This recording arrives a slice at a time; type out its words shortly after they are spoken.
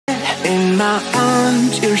In my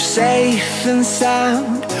arms, you're safe and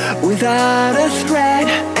sound, without a threat.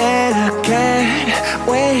 And I can't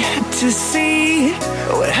wait to see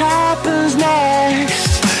what happens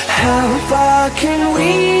next. How far can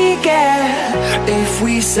we get if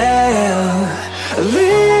we sail a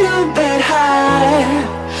little bit high,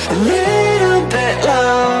 a little bit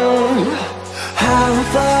low? How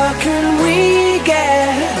far can we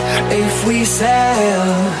get if we sail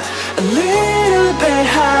a little bit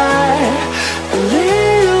high, a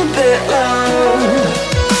little bit low?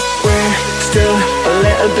 We're still a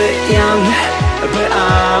little bit young, but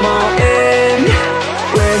I'm all in.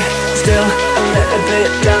 We're still a little bit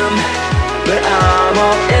dumb, but I'm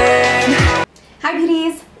all in. Hi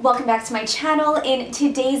beauties! Welcome back to my channel. In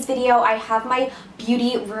today's video, I have my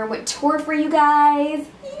beauty room tour for you guys.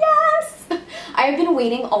 Yes! I have been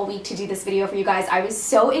waiting all week to do this video for you guys. I was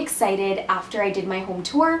so excited after I did my home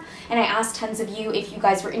tour, and I asked tons of you if you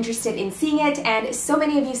guys were interested in seeing it, and so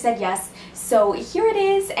many of you said yes. So here it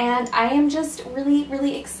is, and I am just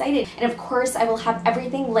really excited. And of course, I will have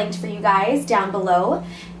everything linked for you guys down below.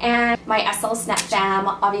 And my SLSnap fam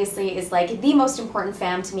obviously is like the most important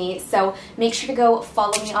fam to me, so make sure to go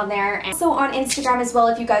follow me on there, and also on Instagram as well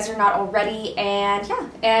if you guys are not already. And yeah,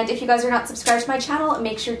 and if you guys are not subscribed to my channel,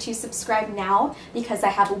 make sure to subscribe now, because I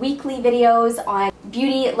have weekly videos on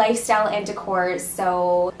beauty, lifestyle, and decor.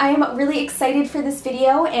 So I am really excited for this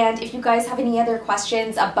video, and if you guys have any other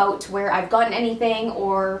questions about where I've gotten anything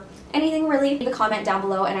or anything really, leave a comment down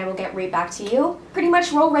below and I will get right back to you. Pretty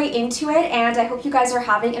much roll right into it, and I hope you guys are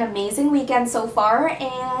having an amazing weekend so far,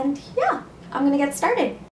 and yeah, I'm gonna get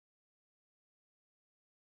started.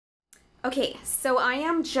 Okay, so I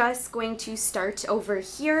am just going to start over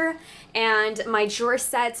here, and my drawer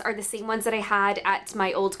sets are the same ones that I had at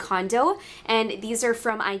my old condo, and these are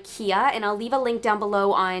from IKEA, and I'll leave a link down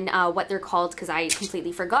below on what they're called because I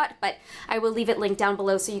completely forgot, but I will leave it linked down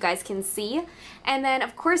below so you guys can see. And then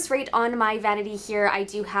of course right on my vanity here I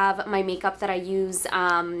do have my makeup that I use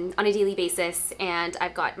on a daily basis, and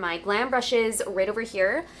I've got my glam brushes right over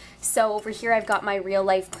here. So over here I've got my Real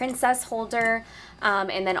Life Princess holder,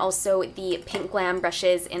 and then also the pink glam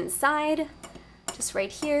brushes inside, just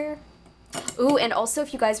right here. Ooh, and also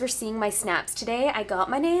if you guys were seeing my snaps today, I got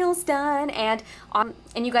my nails done, and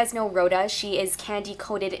you guys know Rhoda, she is Candy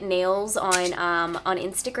Coated Nails on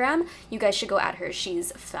Instagram. You guys should go at her,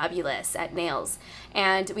 she's fabulous at nails.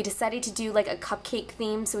 And we decided to do like a cupcake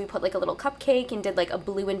theme, so we put like a little cupcake and did like a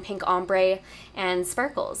blue and pink ombre and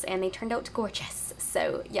sparkles, and they turned out gorgeous.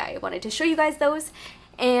 So yeah, I wanted to show you guys those.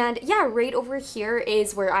 And yeah, right over here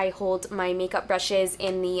is where I hold my makeup brushes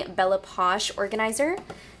in the Bella Posh organizer.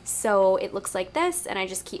 So it looks like this, and I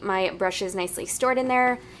just keep my brushes nicely stored in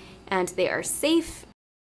there, and they are safe.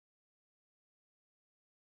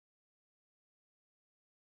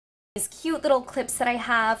 These cute little clips that I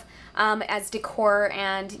have as decor,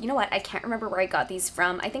 and you know what, I can't remember where I got these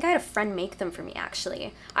from. I think I had a friend make them for me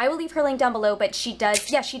actually. I will leave her link down below, but she does,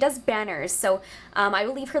 yeah, she does banners, so I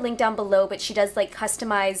will leave her link down below, but she does like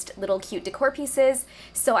customized little cute decor pieces,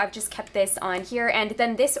 so I've just kept this on here. And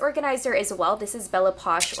then this organizer as well, this is Bella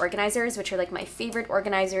Posh organizers, which are like my favorite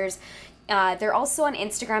organizers. They're also on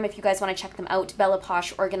Instagram if you guys want to check them out. Bella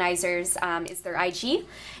Posh Organizers is their IG.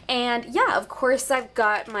 And yeah, of course I've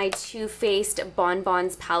got my Too Faced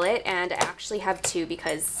Bonbons palette, and I actually have two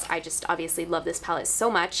because I just obviously love this palette so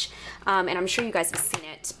much. And I'm sure you guys have seen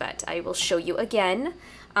it, but I will show you again.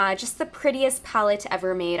 Just the prettiest palette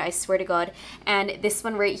ever made, I swear to God. And this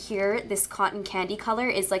one right here, this cotton candy color,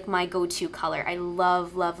 is like my go-to color. I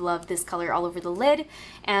love this color all over the lid.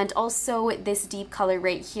 And also this deep color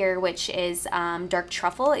right here, which is dark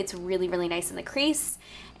truffle. It's really nice in the crease.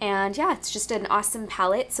 And yeah, it's just an awesome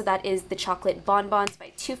palette. So that is the Chocolate Bonbons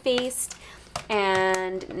by Too Faced.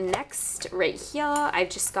 And next right here I've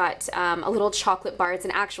just got a little chocolate bar. It's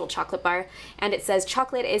an actual chocolate bar, and it says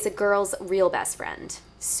chocolate is a girl's real best friend.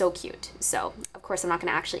 So cute. So of course I'm not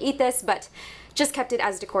gonna actually eat this, but just kept it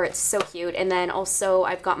as decor. It's so cute. And then also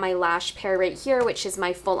I've got my lash pair right here, which is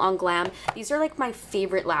my Full On Glam. These are like my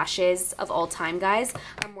favorite lashes of all time, guys.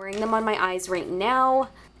 I'm wearing them on my eyes right now.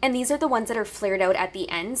 And these are the ones that are flared out at the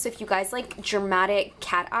end. So if you guys like dramatic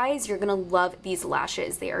cat eyes, you're gonna love these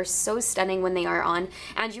lashes. They are so stunning when they are on.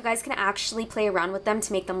 And you guys can actually play around with them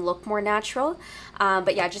to make them look more natural.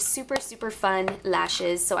 But yeah, just super fun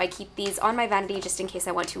lashes. So I keep these on my vanity just in case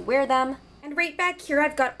I want to wear them. And right back here,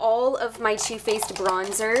 I've got all of my Too Faced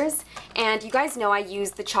bronzers. And you guys know I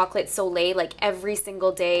use the Chocolate Soleil like every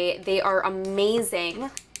single day. They are amazing.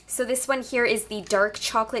 So this one here is the Dark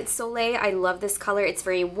Chocolate Soleil. I love this color. It's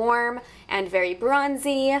very warm and very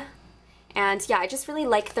bronzy. And yeah, I just really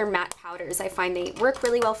like their matte powders. I find they work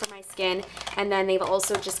really well for my skin. And then they've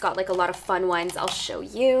also just got like a lot of fun ones. I'll show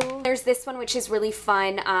you. There's this one, which is really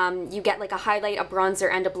fun. You get like a highlight, a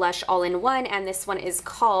bronzer, and a blush all in one. And this one is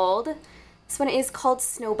called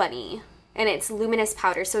Snow Bunny. And it's luminous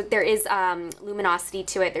powder, so there is luminosity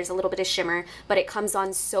to it. There's a little bit of shimmer, but it comes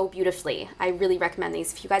on so beautifully. I really recommend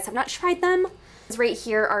these if you guys have not tried them. Right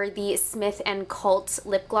here are the Smith & Cult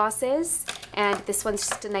lip glosses, and this one's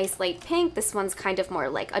just a nice light pink. This one's kind of more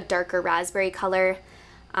like a darker raspberry color.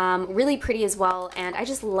 Really pretty as well, and I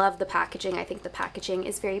just love the packaging. I think the packaging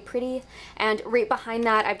is very pretty. And right behind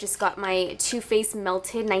that, I've just got my Too Faced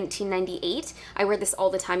Melted 1998. I wear this all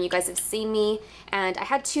the time. You guys have seen me, and I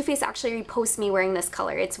had Too Faced actually repost me wearing this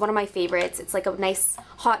color. It's one of my favorites. It's like a nice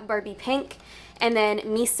hot Barbie pink. And then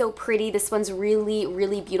Me So Pretty, this one's really,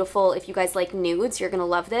 really beautiful. If you guys like nudes, you're gonna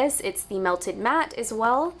love this. It's the Melted Matte as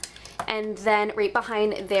well. And then right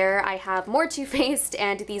behind there, I have more Too Faced,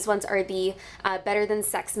 and these ones are the Better Than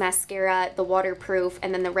Sex mascara, the waterproof,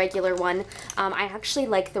 and then the regular one. I actually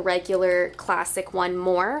like the regular classic one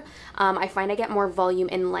more. I find I get more volume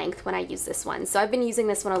and length when I use this one. So I've been using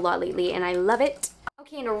this one a lot lately, and I love it.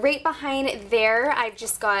 Okay, and right behind there, I've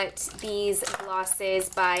just got these glosses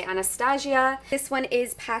by Anastasia. This one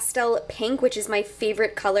is Pastel Pink, which is my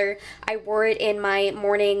favorite color. I wore it in my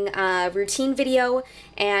morning routine video,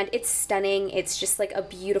 and it's stunning. It's just like a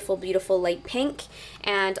beautiful, beautiful light pink.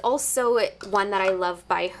 And also one that I love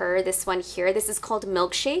by her, this one here, this is called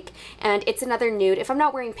Milkshake, and it's another nude. If I'm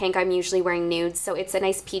not wearing pink, I'm usually wearing nudes, so it's a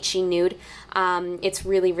nice peachy nude. It's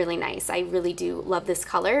really, really nice. I really do love this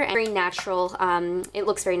color, and very natural. It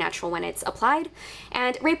looks very natural when it's applied.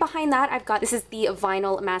 And right behind that, I've got, this is the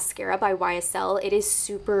Vinyl Mascara by YSL. It is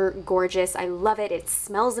super gorgeous. I love it. It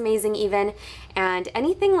smells amazing even, and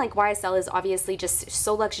anything like YSL is obviously just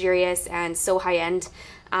so luxurious and so high-end.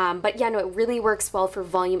 But yeah, no, it really works well for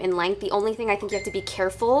volume and length. The only thing I think you have to be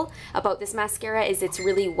careful about this mascara is it's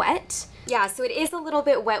really wet. Yeah, so it is a little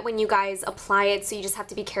bit wet when you guys apply it, so you just have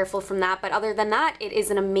to be careful from that. But other than that, it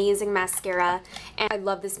is an amazing mascara, and I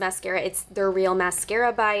love this mascara. It's their Real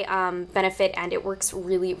Mascara by Benefit, and it works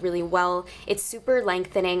really, really well. It's super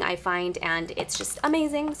lengthening, I find, and it's just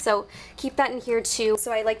amazing. So keep that in here too.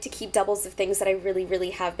 So I like to keep doubles of things that I really,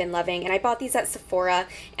 really have been loving, and I bought these at Sephora,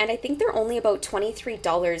 and I think they're only about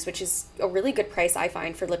 $23, which is a really good price, I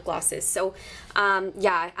find, for lip glosses. So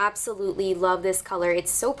yeah, absolutely love this color.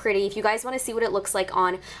 It's so pretty. If you guys want to see what it looks like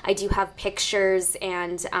on, I do have pictures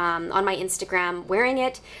and on my Instagram wearing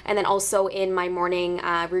it, and then also in my morning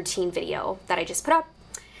routine video that I just put up.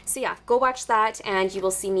 So yeah, go watch that and you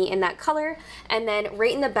will see me in that color. And then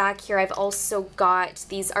right in the back here, I've also got,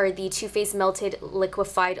 these are the Too Faced Melted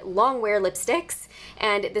Liquefied Long Wear Lipsticks,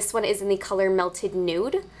 and this one is in the color Melted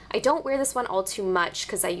Nude. I don't wear this one all too much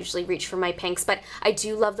because I usually reach for my pinks, but I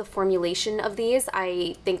do love the formulation of these.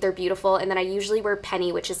 I think they're beautiful. And then I usually wear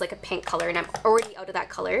Penny, which is like a pink color, and I'm already out of that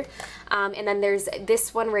color. And then there's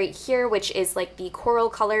this one right here, which is like the coral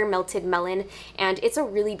color, Melted Melon, and it's a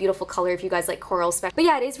really beautiful color if you guys like coral spec. But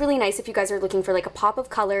yeah, it is really nice if you guys are looking for like a pop of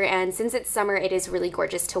color, and since it's summer, it is really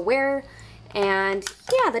gorgeous to wear. And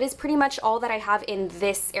yeah, that is pretty much all that I have in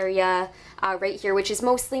this area right here, which is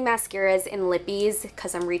mostly mascaras and lippies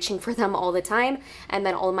because I'm reaching for them all the time, and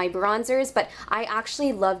then all my bronzers. But I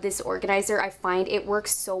actually love this organizer. I find it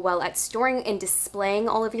works so well at storing and displaying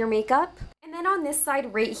all of your makeup. And then on this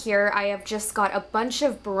side right here, I have just got a bunch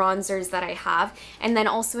of bronzers that I have, and then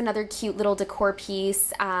also another cute little decor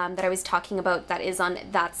piece that I was talking about that is on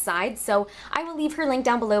that side. So I will leave her link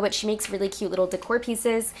down below, but she makes really cute little decor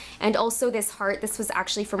pieces. And also this heart, this was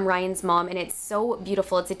actually from Ryan's mom, and it's so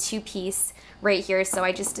beautiful. It's a two-piece right here, so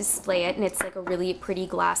I just display it, and it's like a really pretty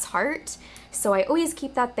glass heart. So I always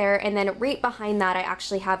keep that there. And then right behind that, I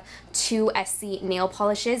actually have two Essie nail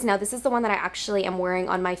polishes. Now this is the one that I actually am wearing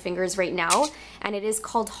on my fingers right now, and it is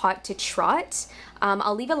called Hot to Trot.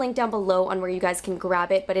 I'll leave a link down below on where you guys can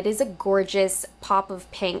grab it, but it is a gorgeous pop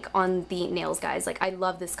of pink on the nails, guys. Like, I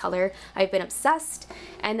love this color. I've been obsessed.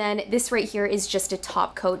 And then this right here is just a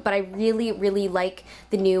top coat, but I really, really like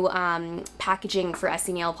the new packaging for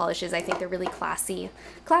Essie nail polishes. I think they're really classy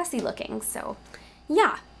looking. So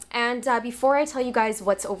yeah. And before I tell you guys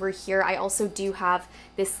what's over here, I also do have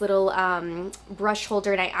this little brush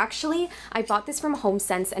holder, and I bought this from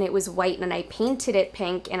HomeSense, and it was white, and I painted it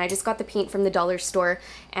pink, and I just got the paint from the dollar store,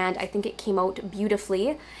 and I think it came out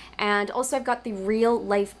beautifully. And also I've got the Real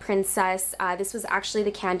Life Princess. This was actually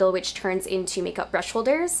the candle which turns into makeup brush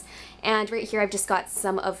holders. And right here I've just got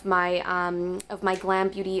some of my Glam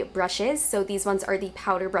Beauty brushes. So these ones are the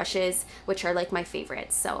powder brushes, which are like my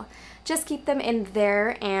favorites. So just keep them in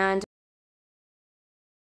there. And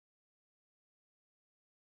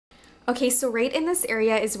Okay, so right in this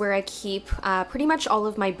area is where I keep pretty much all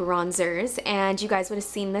of my bronzers, and you guys would have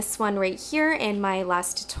seen this one right here in my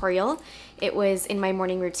last tutorial. It was in my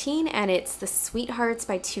morning routine, and it's the Sweethearts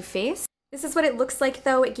by Too Faced. This is what it looks like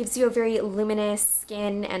though. It gives you a very luminous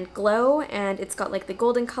skin and glow, and it's got like the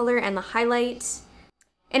golden color and the highlight.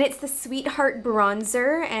 And it's the Sweetheart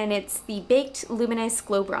bronzer, and it's the Baked Luminous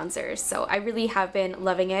Glow Bronzer. So I really have been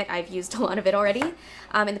loving it. I've used a lot of it already.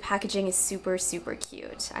 And the packaging is super, super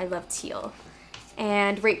cute. I love teal.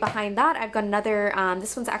 And right behind that, I've got another,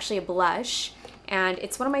 this one's actually a blush. And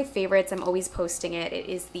it's one of my favorites. I'm always posting it. It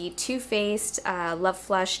is the Too Faced Love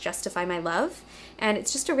Flush Justify My Love. And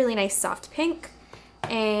it's just a really nice soft pink.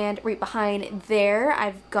 And right behind there,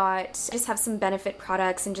 I've got, just have some Benefit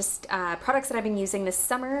products and just products that I've been using this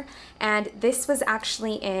summer. And this was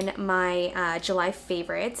actually in my July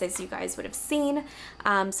favorites, as you guys would have seen.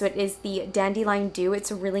 So it is the Dandelion Dew. It's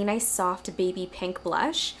a really nice soft baby pink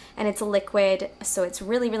blush, and it's a liquid, so it's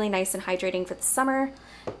really, really nice and hydrating for the summer.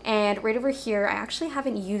 And right over here, I actually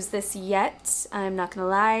haven't used this yet, I'm not gonna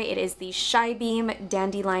lie. It is the Shy Beam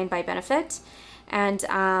Dandelion by Benefit. And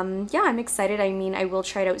yeah, I'm excited. I mean, I will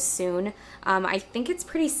try it out soon. I think it's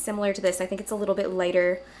pretty similar to this. I think it's a little bit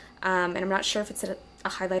lighter, and I'm not sure if it's a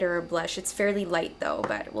highlighter or a blush. It's fairly light though,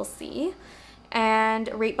 but we'll see.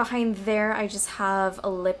 And right behind there, I just have a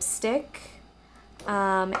lipstick.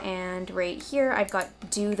 And right here, I've got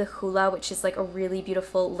Do the Hula, which is like a really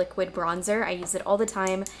beautiful liquid bronzer. I use it all the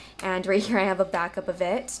time. And right here, I have a backup of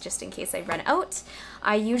it, just in case I run out.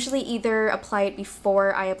 I usually either apply it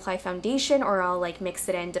before I apply foundation, or I'll like mix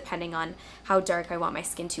it in depending on how dark I want my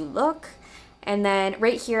skin to look. And then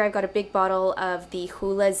right here, I've got a big bottle of the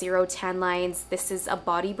Hoola Zero Tan Lines. This is a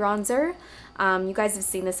body bronzer. You guys have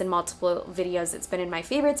seen this in multiple videos. It's been in my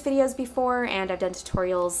favorites videos before, and I've done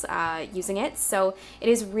tutorials using it. So it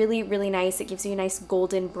is really, really nice. It gives you a nice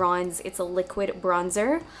golden bronze. It's a liquid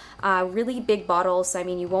bronzer. Really big bottle, so I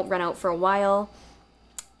mean, you won't run out for a while.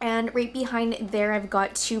 And right behind there, I've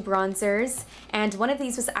got two bronzers, and one of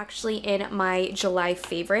these was actually in my July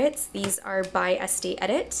favorites. These are by Estee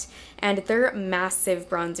Edit, and they're massive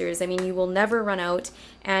bronzers. I mean, you will never run out,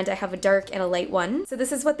 and I have a dark and a light one. So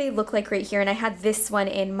this is what they look like right here, and I had this one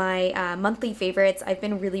in my monthly favorites. I've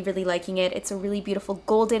been really, really liking it. It's a really beautiful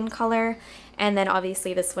golden color, and then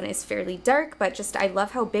obviously this one is fairly dark, but just I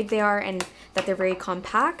love how big they are and that they're very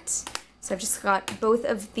compact. So I've just got both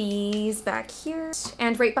of these back here.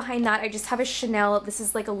 And right behind that, I just have a Chanel. This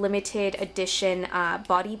is like a limited edition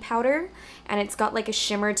body powder. And it's got like a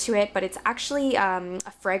shimmer to it, but it's actually a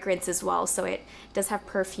fragrance as well. So it does have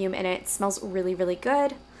perfume in it. It smells really, really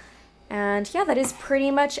good. And yeah, that is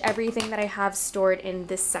pretty much everything that I have stored in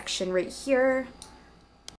this section right here.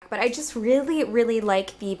 But I just really, really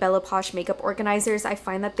like the Bella Posh makeup organizers. I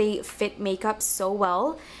find that they fit makeup so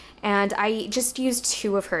well. And I just used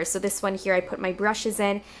two of hers. So this one here, I put my brushes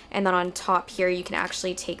in, and then on top here, you can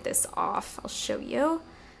actually take this off. I'll show you.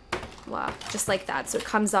 Wow, just like that. So it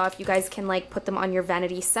comes off. You guys can like put them on your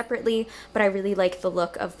vanity separately, but I really like the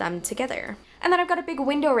look of them together. And then I've got a big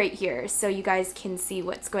window right here, so you guys can see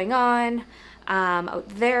what's going on out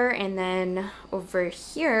there. And then over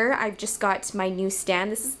here, I've just got my new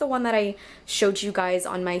stand. This is the one that I showed you guys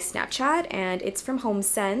on my Snapchat, and it's from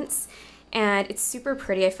HomeSense. And it's super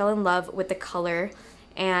pretty. I fell in love with the color.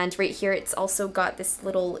 And right here, it's also got this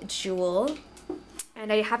little jewel.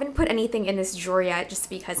 And I haven't put anything in this drawer yet, just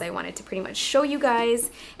because I wanted to pretty much show you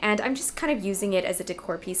guys. And I'm just kind of using it as a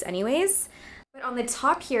decor piece anyways. But on the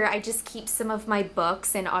top here, I just keep some of my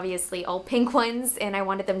books, and obviously all pink ones, and I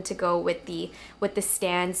wanted them to go with the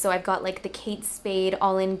stand. So I've got like the Kate Spade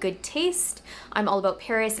All in Good Taste. I'm All About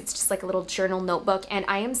Paris. It's just like a little journal notebook, and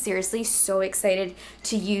I am seriously so excited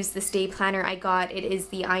to use this day planner I got. It is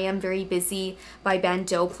the I Am Very Busy by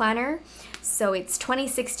Bandeau planner. So it's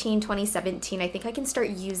 2016, 2017. I think I can start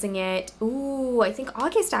using it. Ooh, I think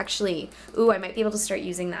August actually. Ooh, I might be able to start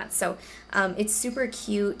using that. So it's super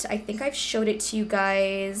cute. I think I've showed it to you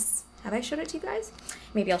guys. Have I showed it to you guys?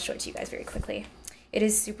 Maybe I'll show it to you guys very quickly. It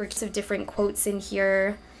is super of different quotes in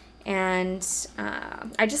here. And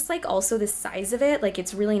I just like also the size of it. Like,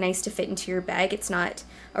 it's really nice to fit into your bag. It's not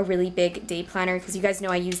a really big day planner, because you guys know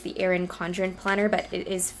I use the Erin Condren planner, but it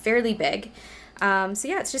is fairly big. So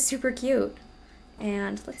yeah, it's just super cute.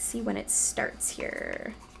 And let's see when it starts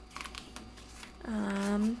here.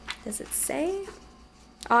 Does it say?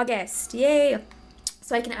 August, yay!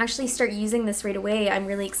 So I can actually start using this right away. I'm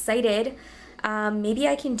really excited. Maybe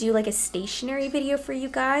I can do like a stationery video for you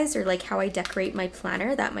guys, or like how I decorate my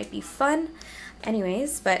planner. That might be fun.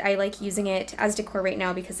 Anyways, but I like using it as decor right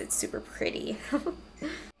now because it's super pretty.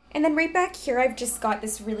 And then right back here, I've just got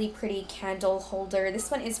this really pretty candle holder.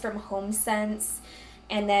 This one is from HomeSense.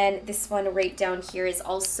 And then this one right down here is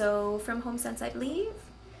also from HomeSense, I believe.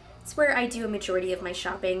 It's where I do a majority of my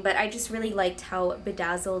shopping, but I just really liked how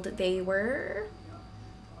bedazzled they were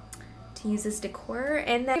to use as decor.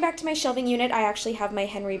 And then back to my shelving unit, I actually have my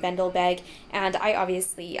Henry Bendel bag, and I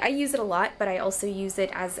use it a lot, but I also use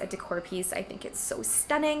it as a decor piece. I think it's so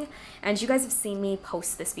stunning, and you guys have seen me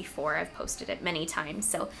post this before. I've posted it many times,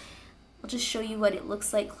 so I'll just show you what it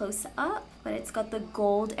looks like close up. But it's got the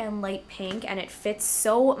gold and light pink, and it fits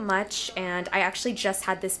so much, and I actually just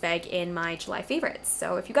had this bag in my July favorites,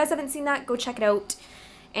 so if you guys haven't seen that, go check it out.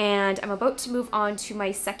 And I'm about to move on to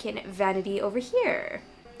my second vanity over here.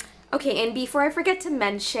 Okay, and before I forget to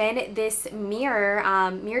mention, this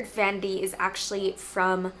mirrored vanity is actually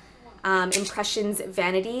from Impressions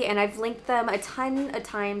Vanity, and I've linked them a ton of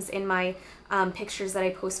times in my pictures that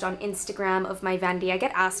I post on Instagram of my vanity. I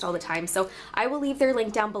get asked all the time, so I will leave their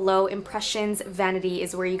link down below. Impressions Vanity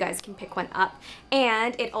is where you guys can pick one up,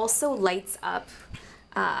 and it also lights up.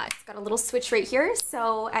 It's got a little switch right here,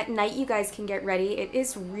 so at night you guys can get ready. It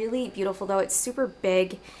is really beautiful though. It's super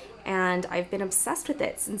big, and I've been obsessed with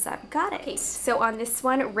it since I've got it. Okay, so on this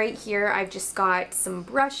one right here, I've just got some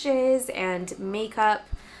brushes and makeup.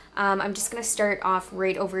 I'm just gonna start off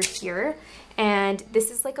right over here, and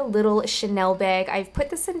this is like a little Chanel bag. I've put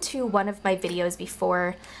this into one of my videos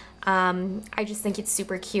before. I just think it's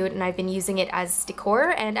super cute, and I've been using it as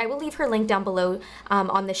decor, and I will leave her link down below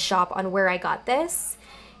on the shop on where I got this.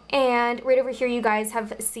 And right over here, you guys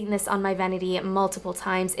have seen this on my vanity multiple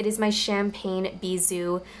times. It is my Champagne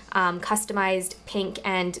Bisou customized pink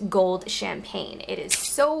and gold champagne. It is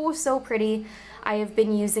so, so pretty. I have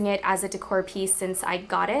been using it as a decor piece since I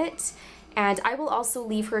got it. And I will also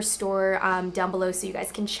leave her store down below so you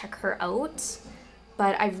guys can check her out.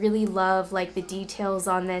 But I really love like the details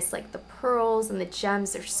on this, like the pearls and the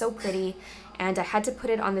gems. They're so pretty. And I had to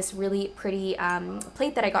put it on this really pretty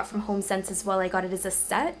plate that I got from HomeSense as well. I got it as a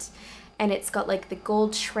set, and it's got like the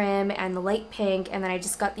gold trim and the light pink, and then I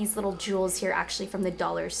just got these little jewels here actually from the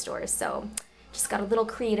dollar store. So just got a little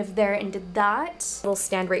creative there and did that. Little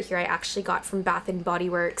stand right here I actually got from Bath and Body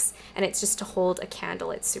Works, and it's just to hold a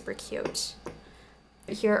candle. It's super cute.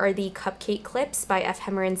 Here are the cupcake clips by F.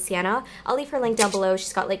 Hemmer and Sienna. I'll leave her link down below.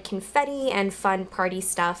 She's got like confetti and fun party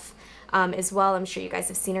stuff as well. I'm sure you guys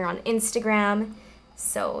have seen her on Instagram.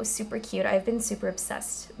 So super cute. I've been super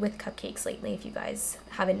obsessed with cupcakes lately, if you guys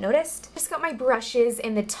haven't noticed. Just got my brushes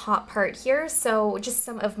in the top part here, so just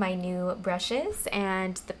some of my new brushes,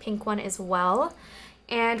 and the pink one as well.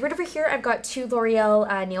 And right over here, I've got two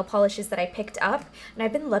L'Oreal nail polishes that I picked up, and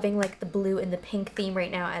I've been loving like the blue and the pink theme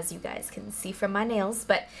right now, as you guys can see from my nails.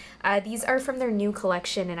 But these are from their new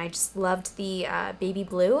collection, and I just loved the baby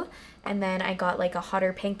blue. And then I got like a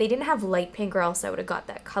hotter pink. They didn't have light pink, or else I would have got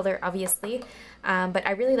that color, obviously. But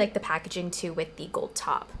I really like the packaging too with the gold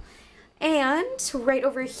top. And right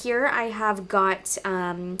over here, I have got,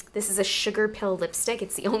 this is a Sugar Pill lipstick.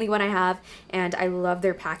 It's the only one I have, and I love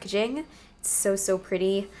their packaging. It's so, so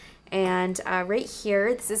pretty. And right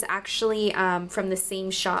here, this is actually from the same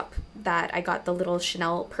shop that I got the little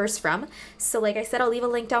Chanel purse from. So like I said, I'll leave a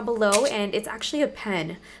link down below, and it's actually a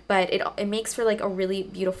pen, but it makes for like a really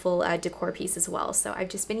beautiful decor piece as well. So I've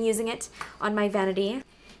just been using it on my vanity.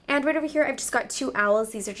 And right over here, I've just got two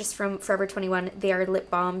owls. These are just from Forever 21. They are lip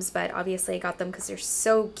balms, but obviously I got them because they're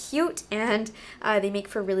so cute, and they make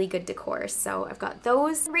for really good decor. So I've got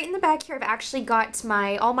those. Right in the back here, I've actually got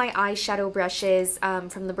all my eyeshadow brushes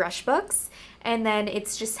from the brush books. And then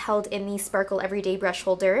it's just held in the Sparkle Everyday Brush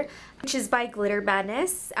Holder, which is by Glitter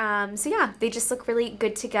Madness. So yeah, they just look really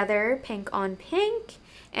good together, pink on pink.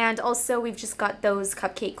 And also we've just got those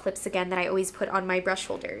cupcake clips again that I always put on my brush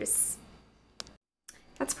holders.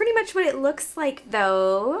 That's pretty much what it looks like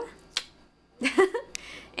though.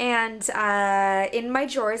 And in my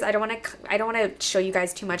drawers, I don't want to show you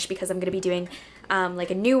guys too much because I'm going to be doing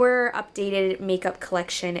like a newer, updated makeup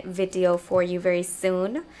collection video for you very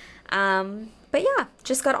soon. But yeah,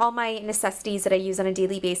 just got all my necessities that I use on a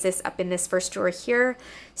daily basis up in this first drawer here.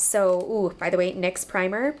 So, ooh, by the way, NYX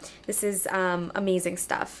primer. This is amazing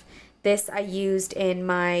stuff. This I used in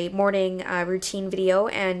my morning routine video,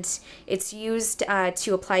 and it's used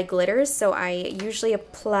to apply glitters. So I usually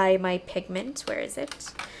apply my pigment. Where is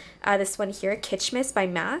it? This one here, Kitsch Miss by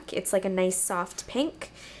MAC. It's like a nice soft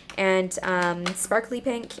pink and sparkly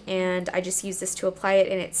pink, and I just use this to apply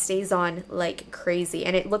it, and it stays on like crazy,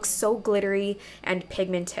 and it looks so glittery and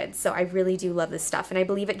pigmented. So I really do love this stuff, and I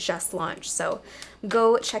believe it just launched, so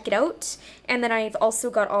go check it out. And then I've also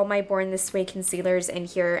got all my Born This Way concealers in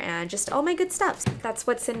here and just all my good stuff. That's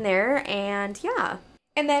what's in there, and yeah.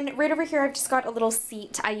 And then right over here, I've just got a little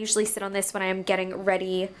seat. I usually sit on this when I'm getting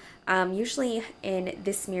ready, usually in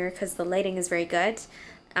this mirror because the lighting is very good.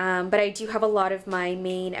 But I do have a lot of my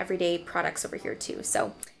main everyday products over here too.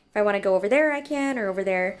 So if I want to go over there, I can, or over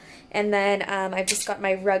there. And then I've just got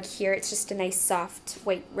my rug here. It's just a nice soft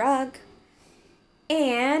white rug.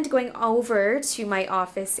 And going over to my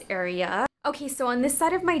office area. Okay, so on this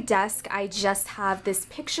side of my desk, I just have this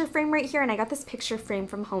picture frame right here, and I got this picture frame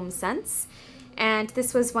from HomeSense. And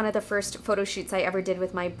this was one of the first photo shoots I ever did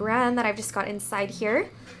with my brand that I've just got inside here.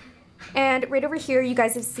 And right over here, you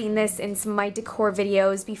guys have seen this in some of my decor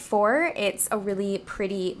videos before. It's a really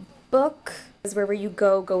pretty book. This is wherever you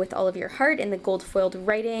go with all of your heart and the gold foiled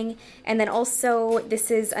writing. And then also,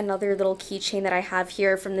 this is another little keychain that I have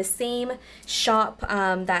here from the same shop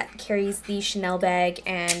that carries the Chanel bag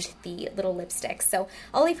and the little lipstick. So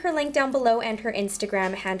I'll leave her link down below and her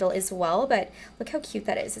Instagram handle as well. But look how cute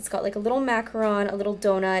that is. It's got like a little macaron, a little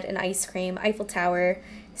donut, an ice cream, Eiffel Tower.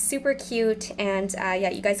 Super cute. And yeah,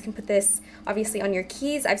 you guys can put this obviously on your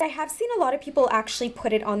keys. I have seen a lot of people actually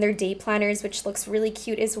put it on their day planners, which looks really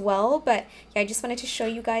cute as well. But yeah, I just wanted to show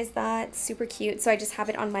you guys that. Super cute. So I just have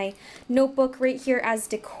it on my notebook right here as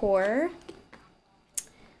decor.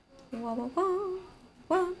 Wah, wah, wah,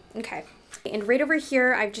 wah. Okay. And right over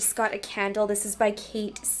here, I've just got a candle. This is by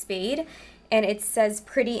Kate Spade. And it says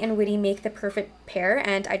pretty and witty make the perfect pair,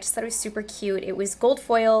 and I just thought it was super cute. It was gold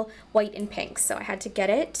foil, white and pink, so I had to get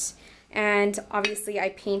it. And obviously I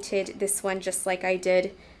painted this one just like I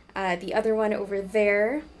did the other one over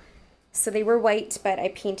there. So they were white, but I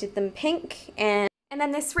painted them pink. And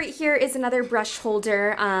then this right here is another brush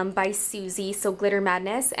holder by Susie, so Glitter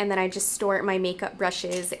Madness, and then I just store my makeup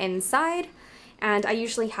brushes inside. And I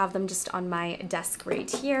usually have them just on my desk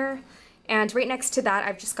right here. And right next to that,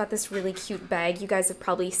 I've just got this really cute bag. You guys have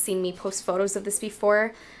probably seen me post photos of this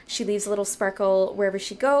before. She leaves a little sparkle wherever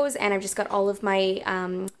she goes, and I've just got all of my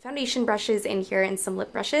foundation brushes in here and some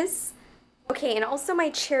lip brushes. Okay, and also my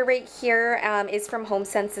chair right here is from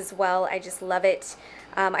HomeSense as well. I just love it.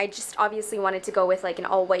 I just obviously wanted to go with like an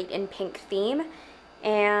all white and pink theme.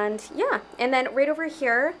 And yeah, and then right over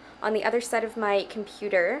here on the other side of my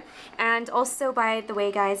computer, and also by the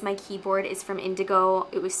way guys, my keyboard is from Indigo.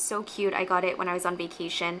 It was so cute. I got it when I was on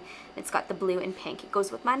vacation. It's got the blue and pink. It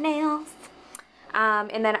goes with my nails.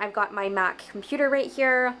 And then I've got my Mac computer right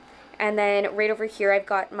here, and then right over here I've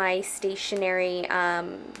got my stationery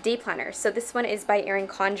day planner. So this one is by Erin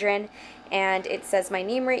Condren, and it says my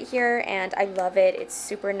name right here, and I love it. It's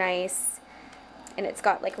super nice. And it's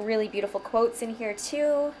got like really beautiful quotes in here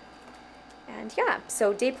too. And yeah,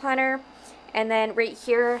 so day planner. And then right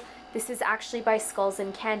here, this is actually by Skulls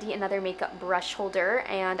and Candy, another makeup brush holder.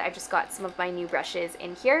 And I've just got some of my new brushes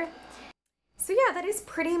in here. So yeah, that is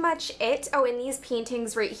pretty much it. Oh, and these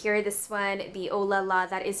paintings right here, this one, the Oh La La,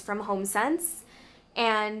 that is from HomeSense.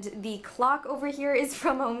 And the clock over here is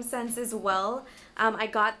from HomeSense as well. I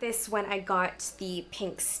got this when I got the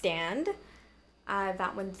pink stand.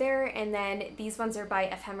 That one there, and then these ones are by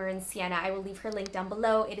Ephemera and Sienna. I will leave her link down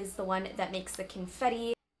below. It is the one that makes the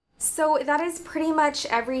confetti. So that is pretty much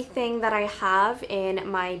everything that I have in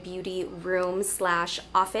my beauty room slash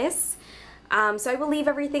office. So I will leave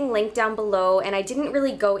everything linked down below, and I didn't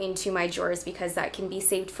really go into my drawers because that can be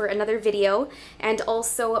saved for another video. And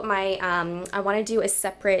also my I want to do a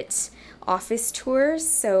separate office tour,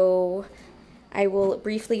 so I will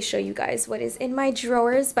briefly show you guys what is in my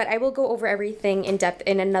drawers, but I will go over everything in depth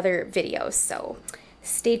in another video, so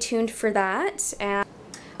stay tuned for that. And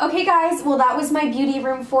okay guys, well that was my beauty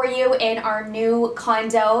room for you in our new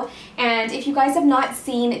condo, and if you guys have not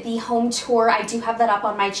seen the home tour, I do have that up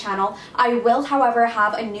on my channel. I will, however,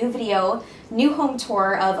 have a new video, new home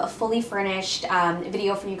tour of a fully furnished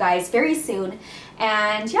video for you guys very soon.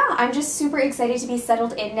 And yeah, I'm just super excited to be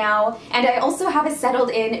settled in now. And I also have a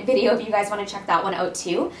settled in video if you guys want to check that one out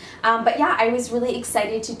too. But yeah, I was really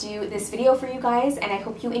excited to do this video for you guys, and I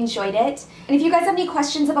hope you enjoyed it. And if you guys have any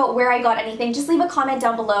questions about where I got anything, just leave a comment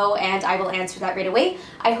down below and I will answer that right away.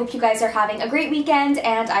 I hope you guys are having a great weekend,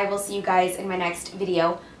 and I will see you guys in my next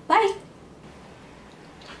video. Bye!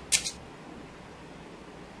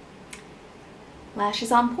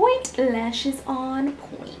 Lashes on point, lashes on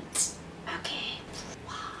point.